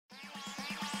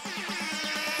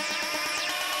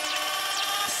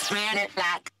Hey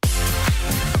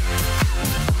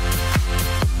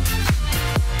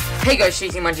guys,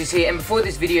 Cheesy Munchies here, and before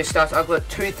this video starts, I've got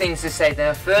two things to say.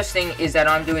 The first thing is that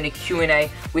I'm doing a Q&A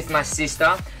with my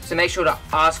sister, so make sure to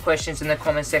ask questions in the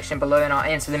comment section below and I'll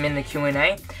answer them in the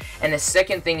Q&A. And the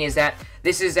second thing is that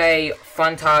this is a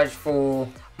funtage for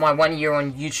my 1 year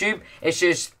on YouTube. It's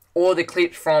just all the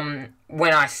clips from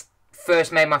when I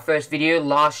first made my first video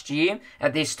last year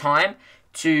at this time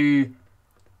to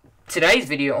today's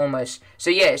video almost. So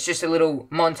yeah, it's just a little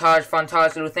montage,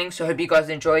 funtage little thing. So I hope you guys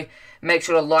enjoy. Make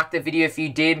sure to like the video if you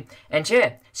did. And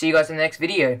yeah, see you guys in the next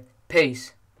video.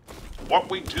 Peace.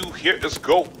 What we do here is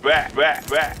go back.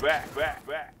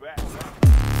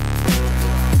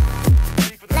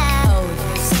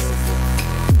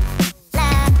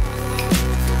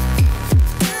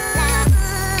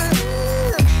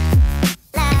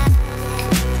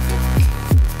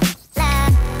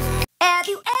 Have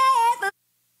you ever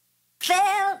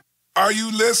felt? Are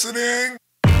you listening?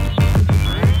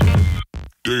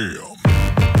 Damn.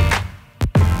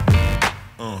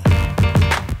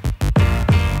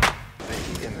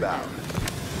 Inbound.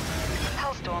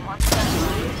 Hellstorm on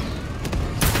standby.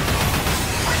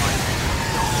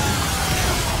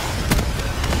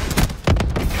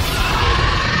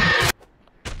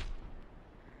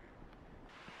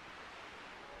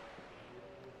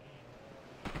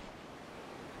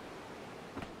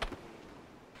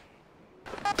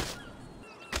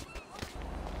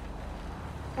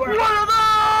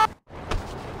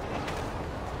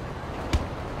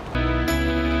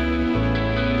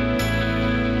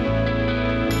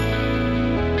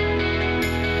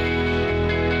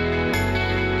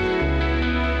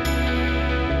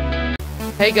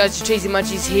 Hey guys, it's Cheesy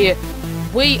Munchies here.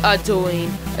 We are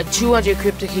doing a 200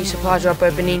 crypto key supply drop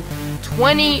opening,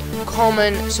 20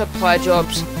 common supply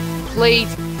drops. Please,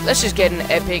 let's just get an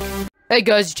epic. Hey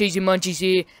guys, it's Cheesy Munchies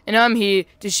here, and I'm here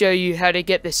to show you how to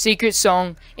get the secret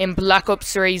song in Black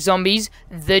Ops 3 Zombies: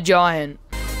 The Giant.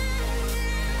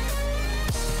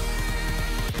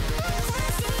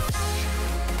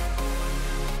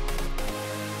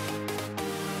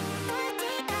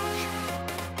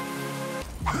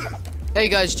 Hey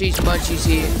guys, Cheesy Munchies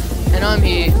here, and I'm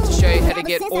here to show you how to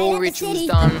get all rituals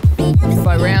done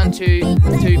by round 2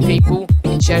 with 2 people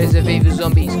in Shadows of Evil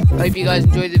Zombies. I hope you guys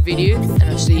enjoy the video, and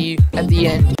I'll see you at the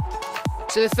end.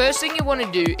 So the first thing you want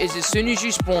to do is as soon as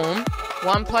you spawn,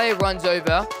 one player runs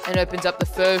over and opens up the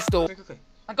first door. Quickly.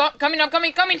 I'm coming.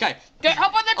 Okay. Go,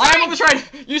 hop on the train! I am on the train!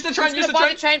 Use the train, use the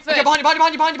train! Train first. Okay, behind you.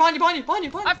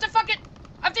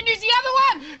 I have to use the other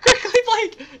one! Quickly,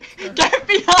 Blake! Get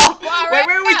me up! Where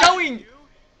are we going?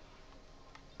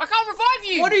 I can't revive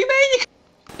you! What do you mean?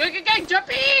 Go, jump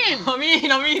in! I'm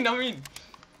in.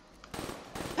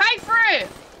 Pay for it!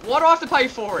 What do I have to pay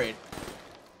for it?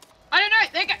 I don't know,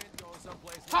 there go.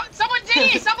 Someone's in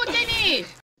here!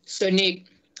 So Nick,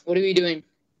 what are we doing?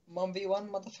 1v1,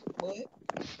 motherfucker, boy.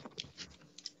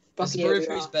 Fuck yeah, Proof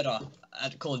who's better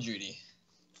at Call of Duty.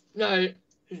 No,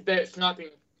 who's better at sniping?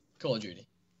 Call of Duty.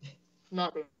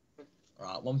 Sniping.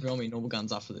 Alright, 1v1 me, normal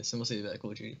guns after this, and we'll see who's better at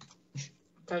Call of Duty. Okay,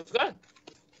 let's go.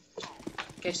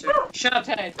 Okay, so, shut up,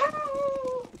 Ted.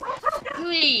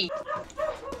 Please.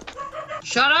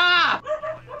 Shut up!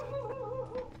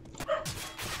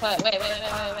 Wait.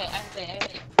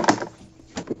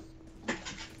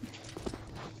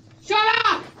 Shut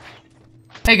up!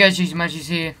 Hey guys, Cheesy Munchies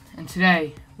here, and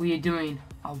today we are doing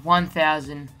a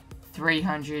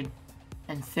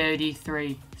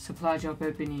 1,333 supply drop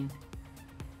opening.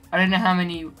 I don't know how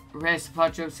many rare supply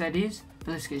drops that is, but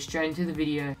let's get straight into the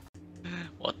video.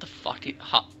 What the fuck did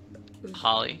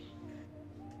Harley?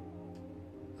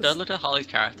 Don't look at Harley's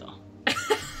character.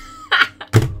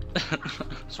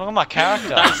 What's wrong with my character?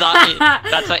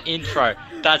 That's an intro.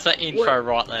 That's an intro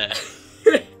right there.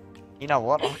 You know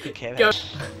what? I could care about.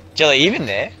 Jelly, even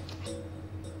there?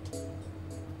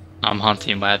 I'm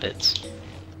hunting rabbits.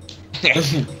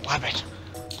 Rabbit.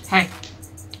 Hey.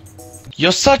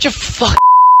 You're such a fucking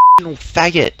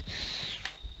faggot.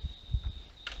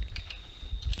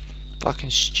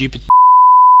 Fucking stupid.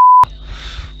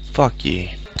 Fuck you.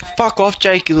 Fuck off,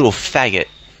 Jake, you little faggot.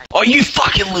 Oh, you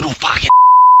fucking little fucking.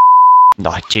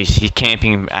 Nah, jeez, he's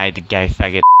camping the gay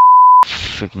faggot.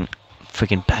 Freaking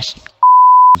bastard.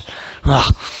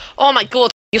 Ugh. Oh my god,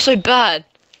 you're so bad.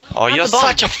 Oh, you're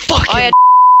such a fucking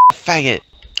faggot.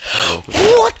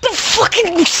 What the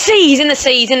fucking sea? He's in the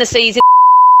sea, he's in the sea, he's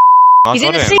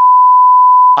in the sea.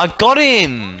 I got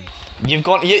him. You've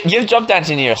dropped down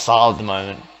to near asylum at the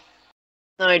moment.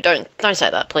 No, don't say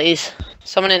that, please.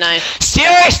 Someone in A.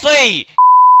 Seriously,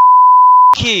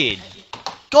 kid.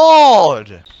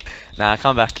 God. Nah,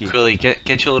 come back here. Really,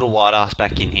 get your little white ass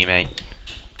back in here, mate.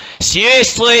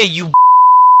 Seriously, you.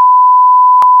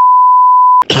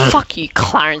 Fuck you,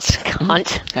 Clarence,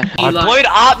 cunt. I blew it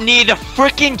up near the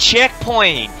freaking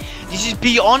checkpoint. This is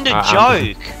beyond a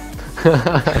joke.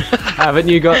 Haven't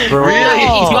you got through it? Really?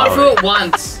 He's got through it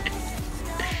once.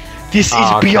 This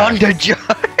is beyond a joke.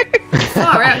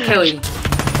 Far out, Kelly.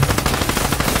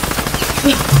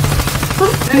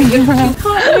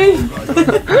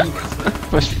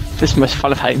 This most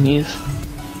fun of hating me is.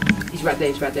 He's right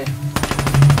there, he's right there.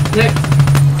 No.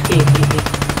 Here.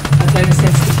 Okay, the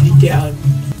sensitivity down.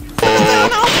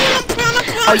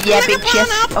 Oh yeah, big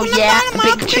chest. Oh yeah,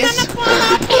 big chest.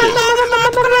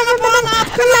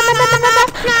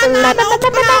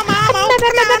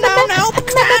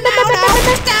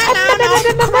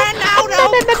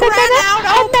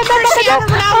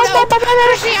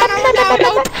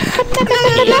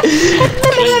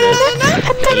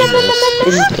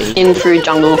 In through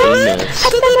jungle.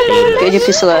 Get your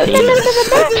pistol out. He's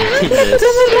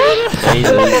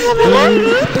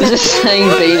just saying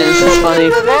Venus, it's funny.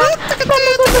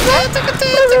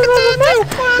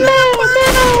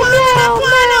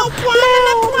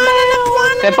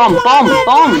 Okay, bomb!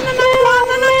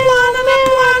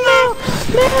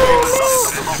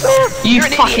 You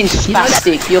fucking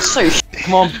spastic, you're so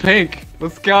Come on, Pink.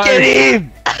 Let's go. Get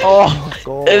him! Oh,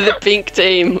 God. The pink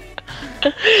team.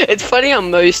 It's funny how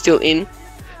Mo's still in.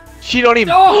 Shit on him.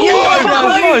 Oh,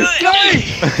 Go!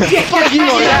 Fuck you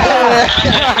on that.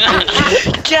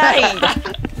 Gay!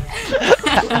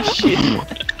 Shit.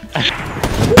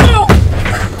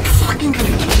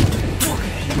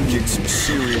 Kick some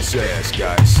serious ass,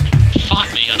 guys.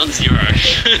 Fuck me, I got 0.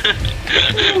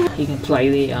 You can play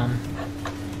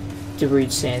the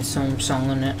Rude Sandstorm song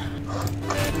on it.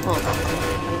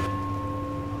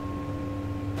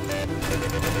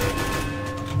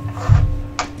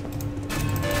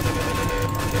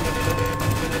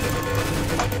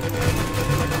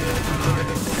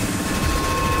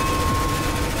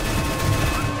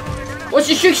 What's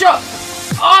your trick shot?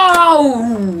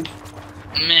 Oh!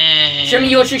 Man. Show me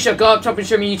your trick shot. Go up top and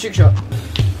show me your trick shot.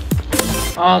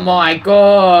 Oh my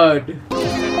god.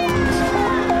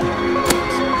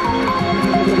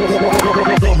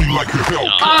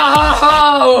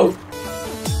 Oh!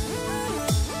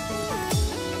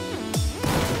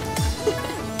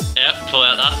 Yep, pull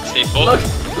out that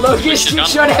C4. Look, your trick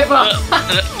shot ever.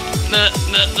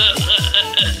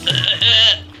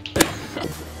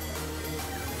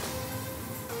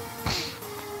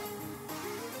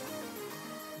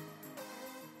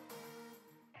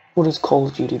 What does Call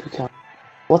of Duty become?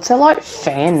 What's that like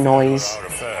fan noise?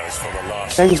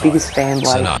 They're the biggest fan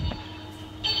blade.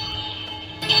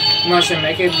 Marshall,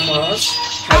 make it for us.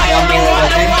 Have 1 minute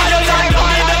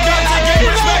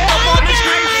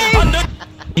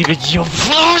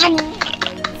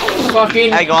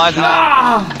Fucking. Hey guys,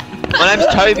 my name's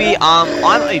Toby. I'm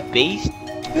obese.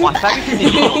 My favourite thing to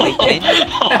do on the weekend is to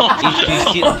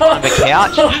sit on the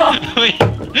couch.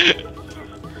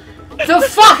 The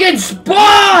fucking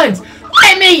spawns!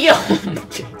 Let me go!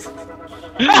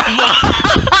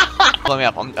 Blow me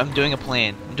up. I'm doing a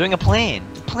plan. I'm doing a plan.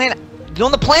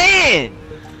 Doing the plan!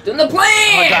 Doing the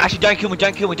plan! Oh my god, actually don't kill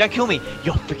me.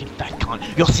 You're freaking fat cunt.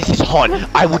 Your sis is hot.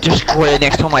 I will destroy her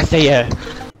next time I see her.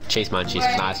 Cheese Munchies,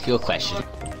 can I ask you a question?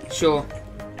 Sure.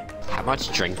 How much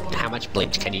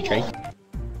bleach can you drink?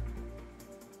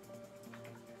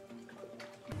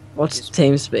 What's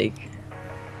TeamSpeak?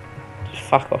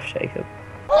 Fuck off, Jacob.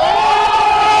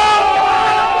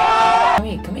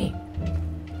 Come here.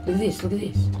 Look at this.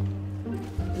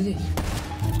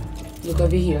 Look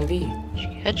over here.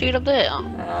 How'd you get up there?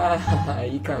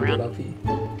 You can't get up here.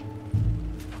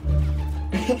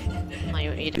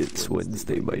 It's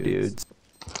Wednesday, my dudes.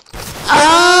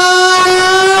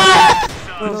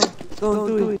 Don't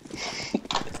do it.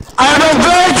 I'm a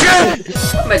virgin!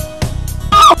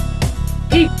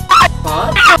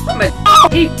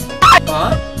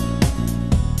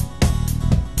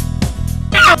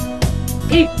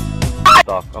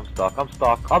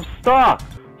 I'm stuck!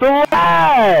 The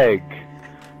lag!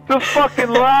 The fucking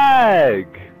lag!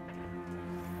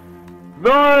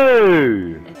 No!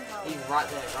 He's right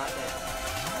there.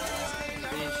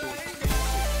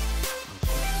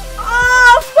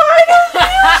 Oh, finally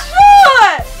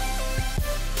shot!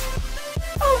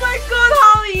 Oh my god,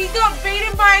 Holly, you got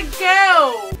beaten by a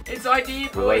girl! It's idea,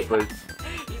 boy. Please.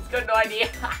 He's got no idea.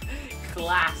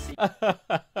 Classy.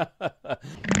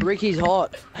 Ricky's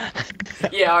hot.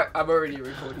 Yeah, I'm already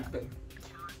recording, Ben.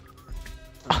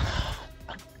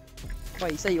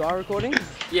 Wait, you say you are recording?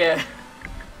 Yeah.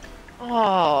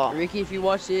 Oh. Ricky, if you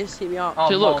watch this, hit me up. Oh,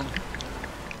 So look.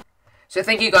 So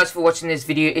thank you guys for watching this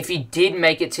video. If you did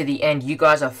make it to the end, you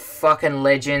guys are fucking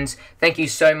legends. Thank you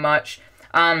so much.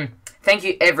 Thank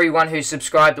you everyone who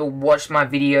subscribed or watched my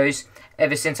videos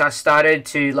ever since I started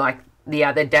to like the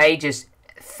other day. Just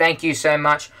thank you so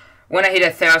much. When I hit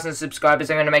 1,000 subscribers,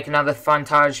 I'm going to make another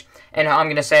Funtage, and I'm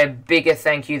going to say a bigger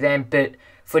thank you then. But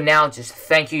for now, just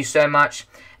thank you so much.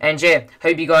 And yeah,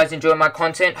 hope you guys enjoy my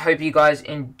content. Hope you guys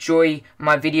enjoy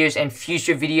my videos and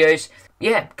future videos.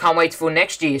 Yeah, can't wait for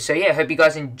next year. So yeah, hope you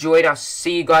guys enjoyed. I'll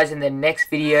see you guys in the next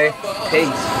video. Peace.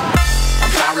 I'm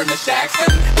sorry, Miss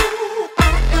Jackson.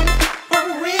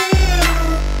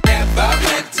 Never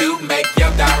meant to make your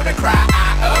daughter cry.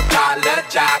 I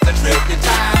apologize a trillion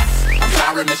times. I'm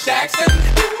sorry, Miss Jackson.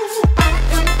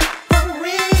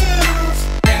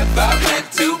 Never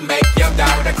meant to make your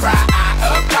daughter cry.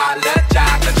 I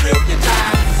apologize a trillion times.